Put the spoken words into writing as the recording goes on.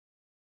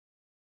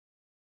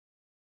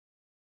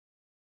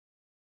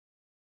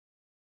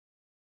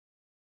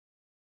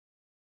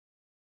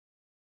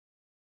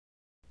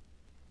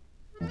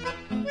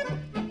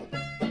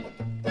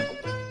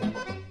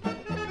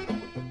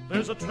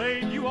There's a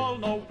train you all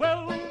know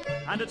well,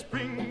 and it's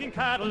bringing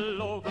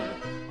cattle over.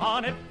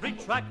 On every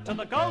track to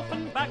the Gulf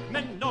and back,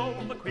 men know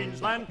the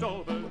Queensland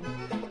over.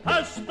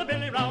 Pass the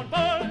billy round,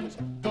 boys,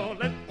 don't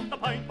let the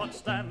pint pot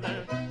stand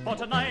there, for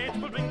tonight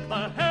we'll drink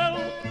the hell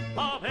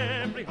of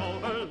every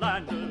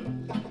overlander.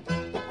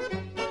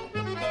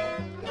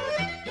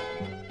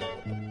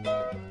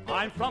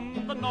 I'm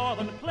from the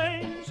northern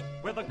plains,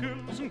 where the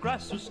gulls and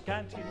grass are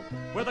scanty,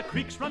 where the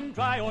creeks run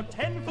dry or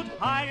 10 foot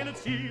high, and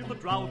it's either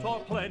drought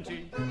or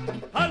plenty.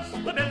 Pass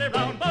the billy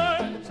round,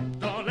 boys,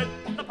 don't let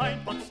the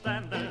pint pot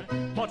stand there,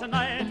 for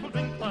tonight we'll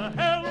drink the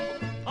hell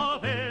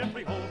of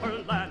every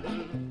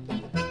overlander.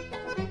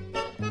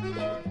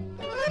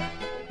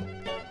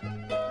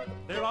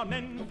 There are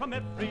men from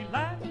every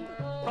land,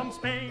 from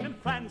Spain and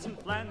France and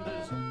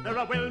Flanders. They're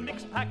a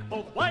well-mixed pack,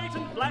 both white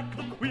and black,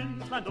 the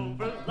Queensland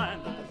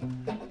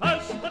overlanders.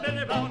 Pass the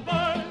billy round,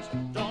 boys,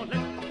 don't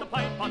let the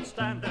pint pot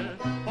stand there,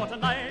 for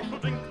tonight we'll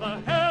drink the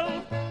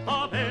health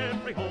of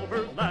every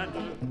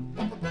overlander.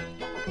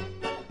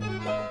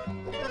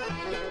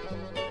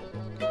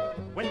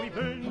 When we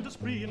burned a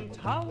spree in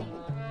town,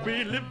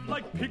 we lived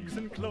like pigs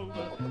in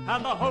clover,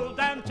 and the whole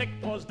damn tick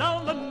was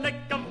down the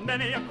neck of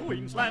many a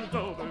Queensland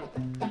over.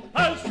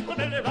 Pass the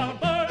billy round,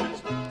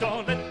 boys,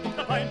 don't let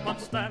the pint pot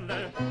stand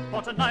there,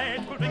 for tonight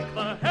we'll drink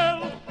the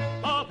health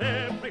of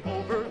every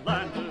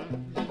overlander.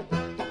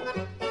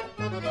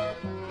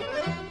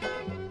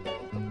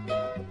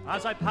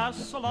 As I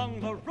pass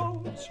along the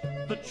roads,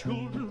 the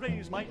children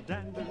raise my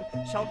dander,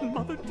 shouting,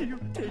 "Mother dear,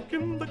 take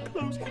in the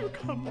clothes, here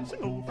comes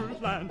an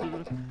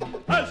overlander."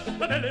 Pass the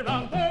billy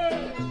round,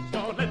 boys,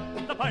 don't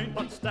let the pint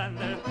pot stand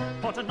there,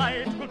 for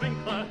tonight we'll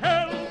drink the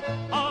health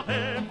of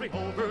every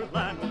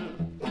overlander.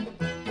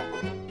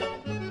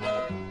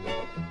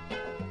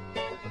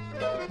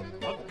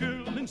 A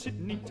girl in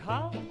Sydney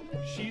town,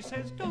 she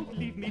says, "Don't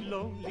leave me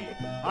lonely."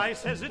 I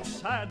says, "It's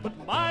sad, but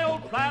my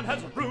old plan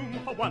has room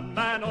for one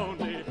man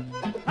only."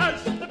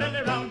 Pass the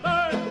billy round,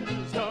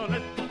 boys, don't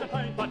let the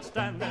pint pot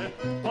stand there,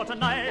 for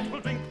tonight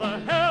we'll drink the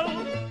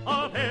health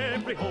of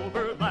every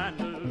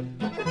overlander.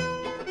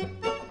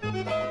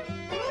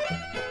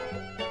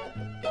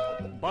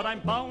 But I'm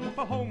bound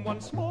for home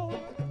once more,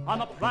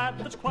 on a prad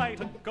that's quite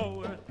a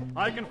goer.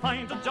 I can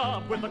find a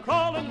job with the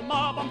crawling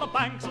mob on the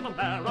banks of the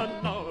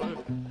Maranoa.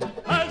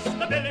 Pass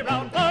the billy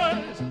round,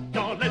 boys,